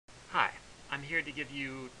here to give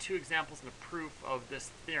you two examples and a proof of this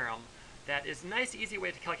theorem that is a nice, easy way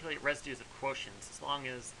to calculate residues of quotients as long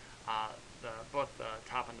as both the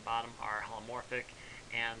top and the bottom are holomorphic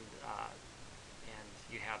and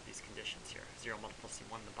you have these conditions here, 0 multiplicity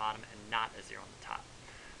 1 in the bottom and not a 0 on the top.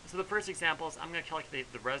 So the first example is I'm going to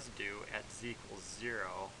calculate the residue at z equals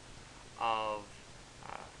 0 of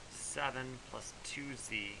 7 plus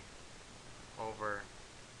 2z over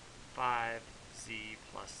 5z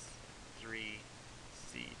plus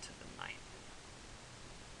 3z to the 9th.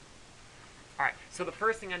 Alright, so the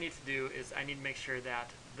first thing I need to do is I need to make sure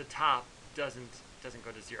that the top doesn't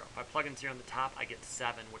go to 0. If I plug in 0 in the top, I get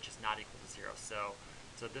 7, which is not equal to 0. So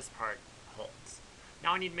this part holds.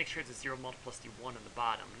 Now I need to make sure it's a 0 multiplicity 1 in the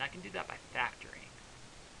bottom, and I can do that by factoring.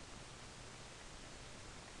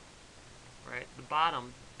 Right, the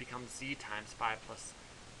bottom becomes z times 5 plus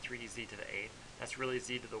 3z to the 8th. That's really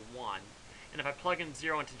z to the 1. And if I plug in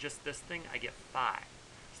 0 into just this thing, I get 5.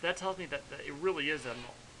 So that tells me that it really is a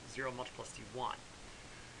 0 multiplicity 1.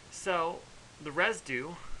 So the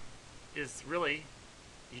residue is really,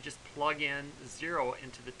 you just plug in 0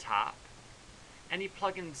 into the top, and you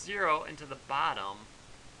plug in 0 into the bottom,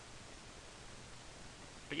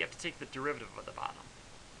 but you have to take the derivative of the bottom.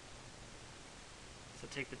 So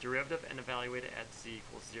take the derivative and evaluate it at z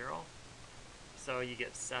equals 0. So you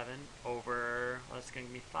get 7 over, well, that's going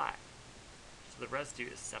to give me 5. So the residue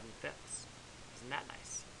is 7/5. Isn't that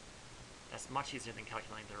nice? That's much easier than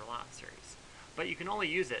calculating the Laurent series. But you can only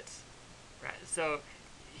use it, right? So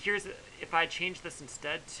here's, if I change this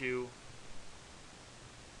instead to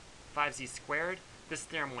 5z squared, this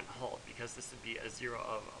theorem wouldn't hold because this would be a 0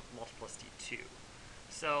 of multiplicity 2.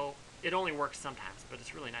 So it only works sometimes, but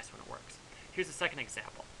it's really nice when it works. Here's a second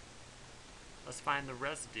example. Let's find the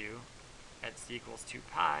residue at z equals 2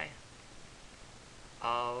 pi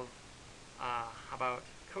of, how about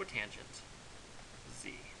cotangent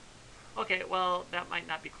z? Okay, well, that might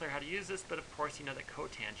not be clear how to use this, but of course you know that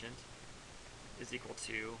cotangent is equal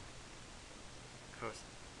to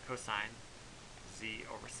cosine z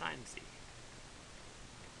over sine z.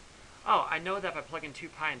 Oh, I know that if I plug in 2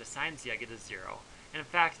 pi into sine z, I get a 0. And in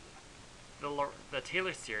fact, the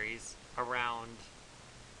Taylor series around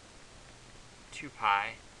 2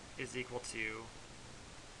 pi is equal to,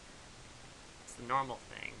 it's the normal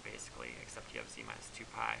thing, basically, except you have z minus 2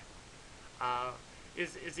 pi,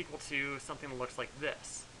 is equal to something that looks like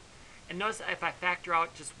this. And notice if I factor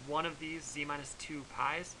out just one of these z minus 2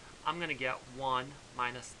 pi's, I'm going to get 1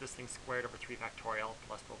 minus this thing squared over 3 factorial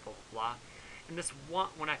plus blah, blah, blah, blah. And this 1,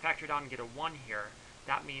 when I factor it out and get a 1 here,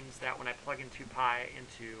 that means that when I plug in 2 pi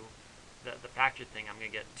into the factored thing, I'm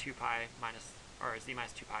going to get 2 pi minus, or z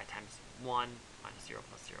minus 2 pi times 1 minus 0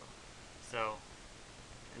 plus 0. So,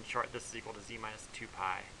 in short, this is equal to z minus 2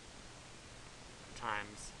 pi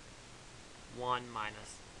times 1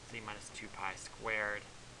 minus z minus 2 pi squared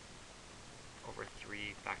over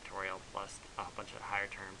 3 factorial plus a bunch of higher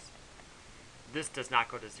terms. This does not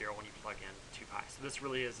go to 0 when you plug in 2 pi. So this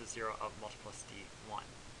really is a 0 of multiplicity 1.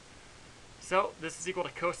 So this is equal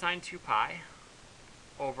to cosine 2 pi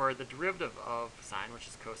over the derivative of sine, which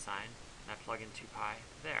is cosine, and I plug in 2 pi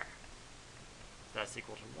there. So that's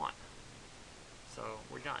equal to 1. So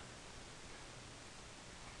we're done.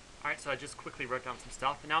 Alright, so I just quickly wrote down some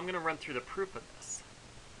stuff, and now I'm going to run through the proof of this.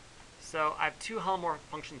 So I have two holomorphic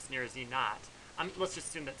functions near z naught. Let's just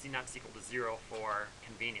assume that z naught is equal to 0 for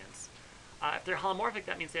convenience. If they're holomorphic,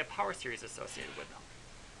 that means they have power series associated with them.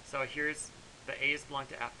 So here's the a's belong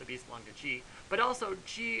to f, the b's belong to g, but also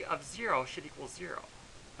g of 0 should equal 0.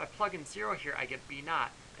 If I plug in 0 here, I get b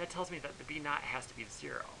naught. That tells me that the b naught has to be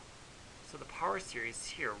 0. So the power series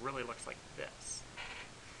here really looks like this.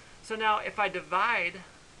 So now if I divide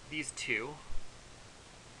these two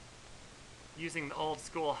using the old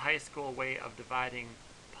school, high school way of dividing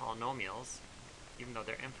polynomials, even though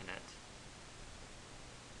they're infinite,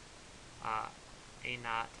 a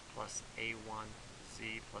naught plus a1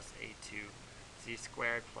 z plus a2 z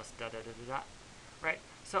squared plus da da da da da. Right?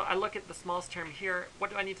 So I look at the smallest term here.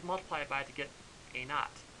 What do I need to multiply it by to get a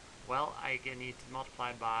naught? Well, I need to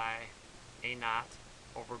multiply by a naught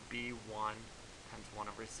over b1 times 1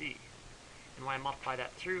 over z. And when I multiply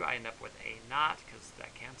that through, I end up with a naught, because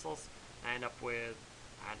that cancels. I end up with,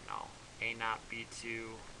 I don't know, a naught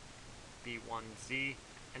b2 b1z,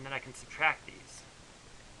 and then I can subtract these,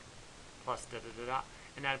 plus da da da da,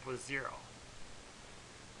 and end up with 0.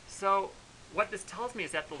 So what this tells me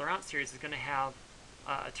is that the Laurent series is going to have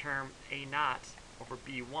a term a naught over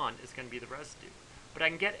b1 is going to be the residue. But I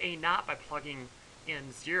can get a naught by plugging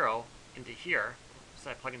in 0 into here.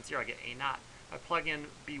 So I plug in 0, I get a naught. If I plug in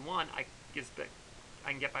b1, I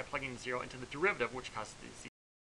can get by plugging 0 into the derivative, which causes the